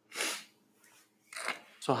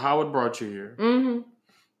 So Howard brought you here. Mm-hmm.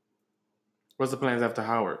 What's the plans after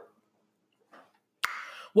Howard?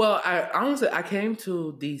 Well, I came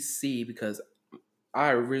to DC because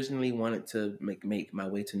I originally wanted to make my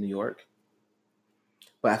way to New York.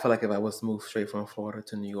 But I feel like if I was to move straight from Florida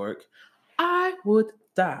to New York, I would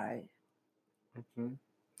die. Mm-hmm.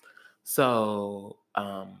 So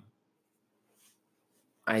I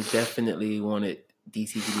definitely wanted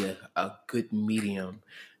DC to be a good medium.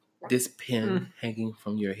 This pin hanging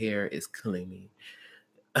from your hair is killing me.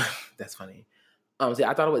 That's funny. See,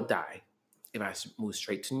 I thought I would die if I moved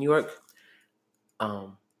straight to New York.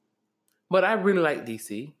 But I really like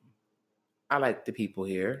DC. I like the people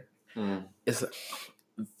here. It's a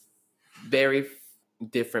very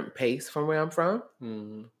different pace from where I'm from.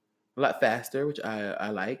 A lot faster, which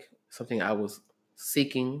I like. Something I was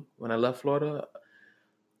seeking when I left Florida.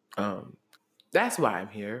 That's why I'm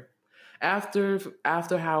here. After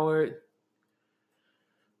Howard,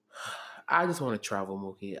 I just want to travel,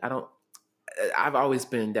 Mookie. I've always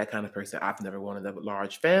been that kind of person. I've never wanted a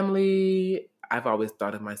large family. I've always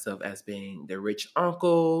thought of myself as being the rich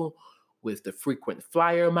uncle with the frequent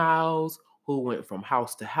flyer miles who went from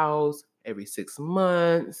house to house every 6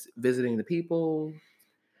 months, visiting the people,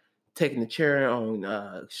 taking the chair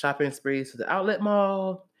on shopping sprees to the outlet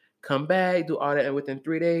mall, come back, do all that, and within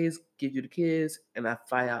 3 days, give you the kids, and I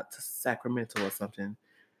fly out to Sacramento or something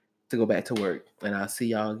to go back to work, and I'll see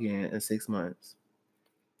y'all again in 6 months.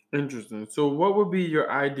 Interesting. So what would be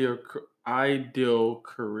your ideal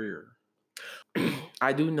career?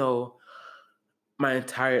 I do know my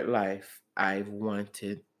entire life I've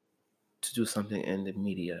wanted to do something in the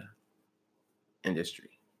media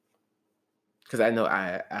industry. Because I know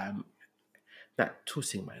I'm not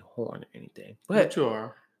tootling my horn or anything. But you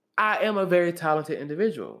are. I am a very talented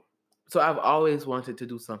individual. So I've always wanted to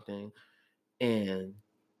do something in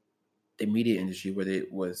the media industry, whether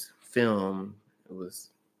it was film, it was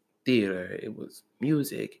theater, it was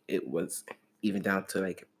music, it was even down to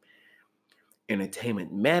like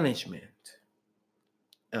entertainment management,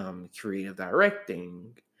 creative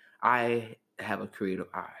directing. I have a creative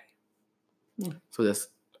eye. So that's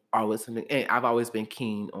always something. And I've always been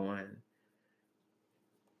keen on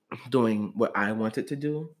doing what I wanted to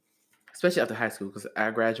do, especially after high school, because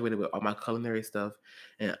I graduated with all my culinary stuff.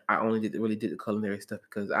 And I only did the culinary stuff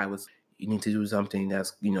because you need to do something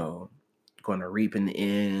that's, going to reap in the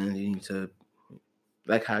end. You need to,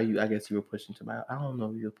 like how I guess you were pushing to I don't know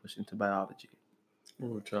if you were pushing to biology.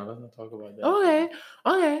 Oh, child, let's not talk about that. Okay.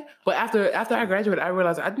 But after I graduated, I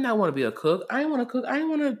realized I did not want to be a cook. I didn't want to cook. I didn't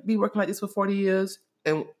want to be working like this for 40 years.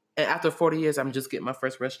 And after 40 years, I'm just getting my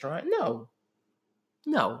first restaurant. No,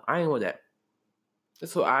 I ain't want that.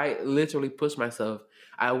 So I literally pushed myself.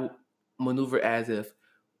 I maneuver as if,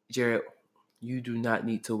 Jared, you do not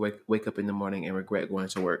need to wake up in the morning and regret going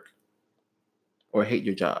to work or hate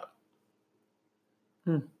your job.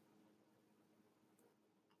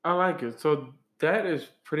 I like it. So that is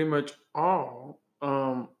pretty much all.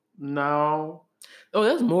 Now. Oh,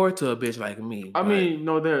 there's more to a bitch like me. I mean,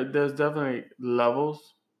 no, there's definitely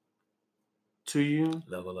levels to you.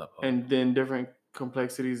 Level up. And then different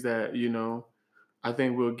complexities that, I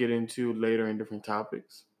think we'll get into later in different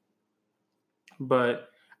topics. But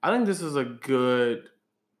I think this is a good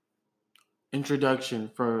introduction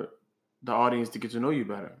for the audience to get to know you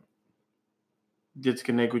better. Get to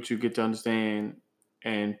connect with you, get to understand,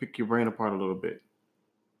 and pick your brain apart a little bit.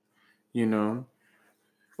 You know?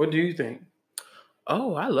 What do you think?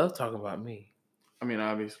 Oh, I love talking about me. I mean,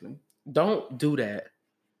 obviously. Don't do that.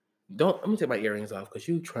 Let me take my earrings off because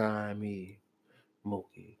you try me,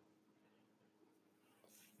 Mookie.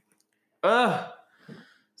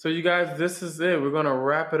 So you guys, this is it. We're gonna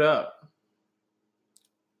wrap it up.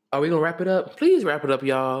 Are we gonna wrap it up? Please wrap it up,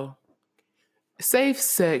 y'all. Safe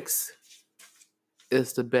sex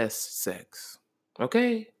is the best sex.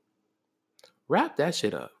 Okay? Wrap that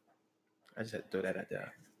shit up. I just had to throw that out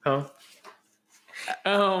there. Huh?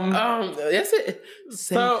 That's it.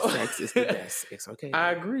 Safe sex is the best sex. Okay.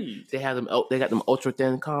 I agree. They have them. They got them ultra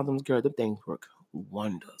thin condoms, girl. Them things work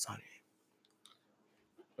wonders, honey.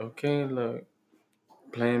 Okay, look.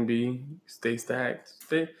 Plan B, stay stacked.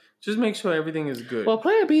 Just make sure everything is good. Well,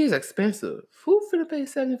 Plan B is expensive. Who finna pay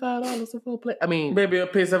 $75 for a plan? I mean, maybe I'll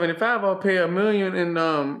pay $75. I'll pay $1 million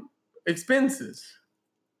in expenses.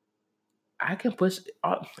 I can push.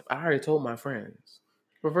 I already told my friends.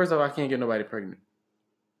 But first off, I can't get nobody pregnant.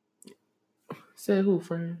 Said who,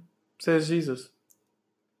 friend? Says Jesus.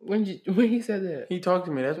 When he said that, he talked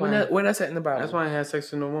to me. That's why. Where that said in the Bible? That's why I had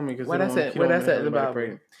sex with no woman because where that said in the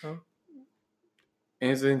Bible? Huh?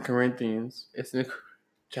 It's in Corinthians. It's in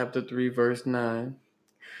chapter 3, verse 9.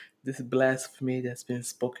 This is blasphemy that's been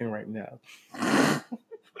spoken right now.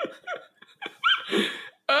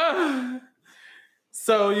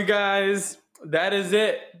 So you guys, that is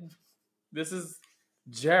it. This is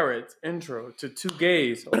Jared's intro to Two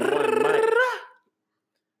Gays on One Mic.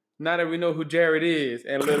 Now that we know who Jared is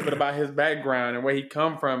and a little bit about his background and where he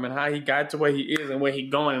come from and how he got to where he is and where he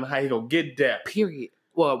going and how he gonna get there. Period.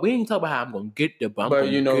 Well, we ain't talk about how I'm gonna get there, but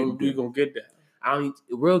you know we gonna get there. I don't need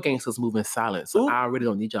real gangsters move in silence, so I really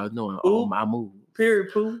don't need y'all knowing all my moves.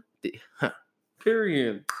 Period, poo.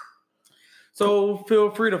 Period. So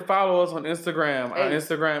feel free to follow us on Instagram. Our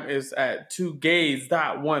Instagram is at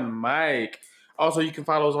 2gays.1mic. Also, you can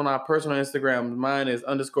follow us on our personal Instagrams. Mine is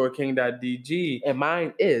 _king.dg. And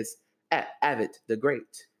mine is at Avid the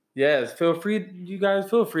Great. Yes, you guys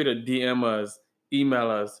feel free to DM us, email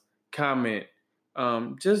us, comment.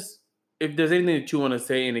 Just if there's anything that you want to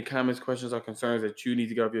say, any comments, questions, or concerns that you need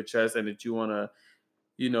to get off your chest and that you want to,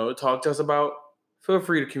 talk to us about, feel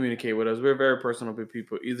free to communicate with us. We're very personal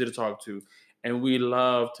people, easy to talk to, and we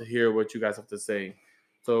love to hear what you guys have to say.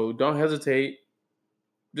 So don't hesitate.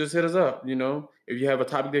 Just hit us up, If you have a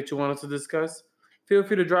topic that you want us to discuss, feel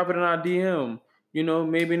free to drop it in our DM.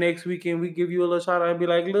 Maybe next weekend we give you a little shout out and be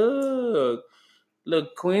like,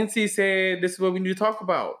 look, Quincy said this is what we need to talk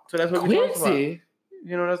about. So that's what we talk about.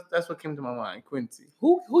 That's what came to my mind, Quincy.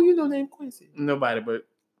 Who named Quincy? Nobody, but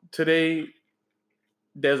today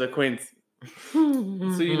there's a Quincy.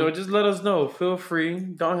 So, just let us know. Feel free.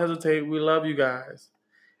 Don't hesitate. We love you guys.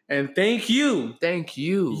 And thank you. Thank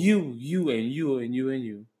you. You and you.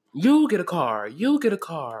 You get a car.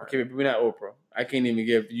 Okay, but we're not Oprah. I can't even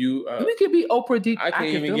give you... we can be Oprah. I can't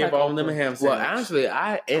even give all them a ham sandwich. Well, actually,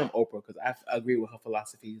 I am Oprah because I agree with her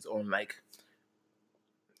philosophies on,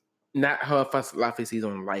 not her philosophies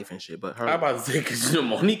on life and shit, but her... I'm about to say, because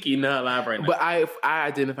Monique not live right now. But I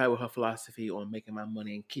identify with her philosophy on making my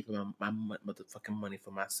money and keeping my motherfucking money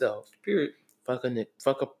for myself. Period. Fuck a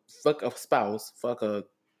spouse. Fuck a...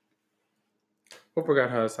 Oprah got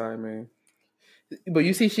her side, man. But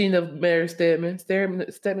you see, she never married Stedman.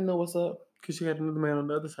 Stedman know what's up. Because she got another man on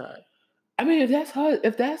the other side. I mean, if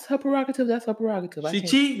that's her prerogative, that's her prerogative. She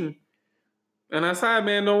cheating. And our side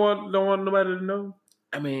man don't want nobody to know.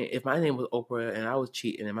 I mean, if my name was Oprah and I was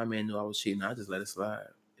cheating and my man knew I was cheating, I'd just let it slide.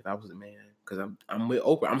 If I was a man. Because I'm with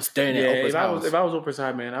Oprah. I'm staring at Oprah's house. If I was Oprah's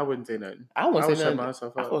side man, I wouldn't say nothing. I wouldn't say nothing.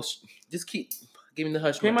 Myself up. Just keep giving the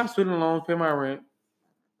hush. Pay my student loans, pay my rent.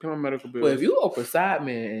 Pay my medical bills. Well, if you Oprah side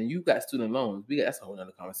man and you got student loans, that's a whole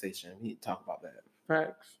other conversation. We need to talk about that.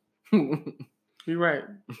 Facts. You're right.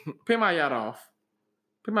 Pay my yacht off.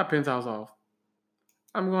 Pay my penthouse off.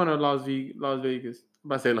 I'm going to Las Vegas.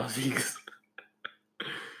 I'm about to say Las Vegas.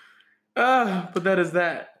 But that is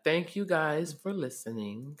that. Thank you guys for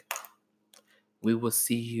listening. We will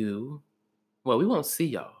see you. Well, we won't see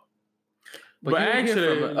y'all. But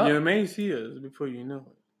actually, you may see us before you know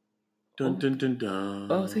it. Dun, dun, dun,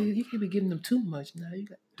 dun. Oh, see, you can't be giving them too much now. You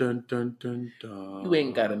got dun, dun, dun, dun. You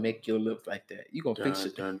ain't gotta make your lips like that. You gonna fix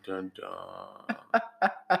it. Dun, dun, dun.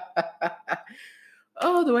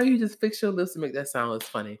 Oh, the way you just fix your lips to make that sound is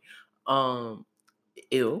funny.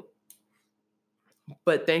 Ew.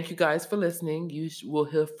 But thank you guys for listening. You will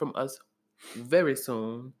hear from us very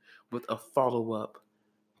soon with a follow-up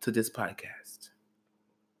to this podcast.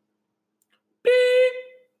 Beep.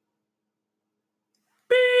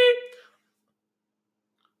 Beep.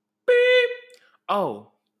 Beep. Oh.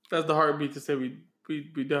 That's the heartbeat to say we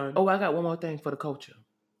done. Oh, I got one more thing for the culture.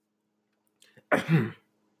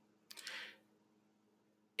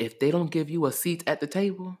 If they don't give you a seat at the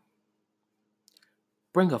table,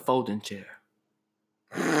 bring a folding chair.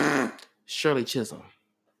 Shirley Chisholm.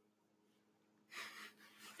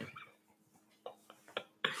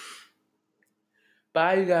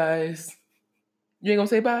 Bye, you guys. You ain't gonna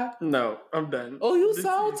say bye? No, I'm done. Oh, you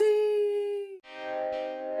salty?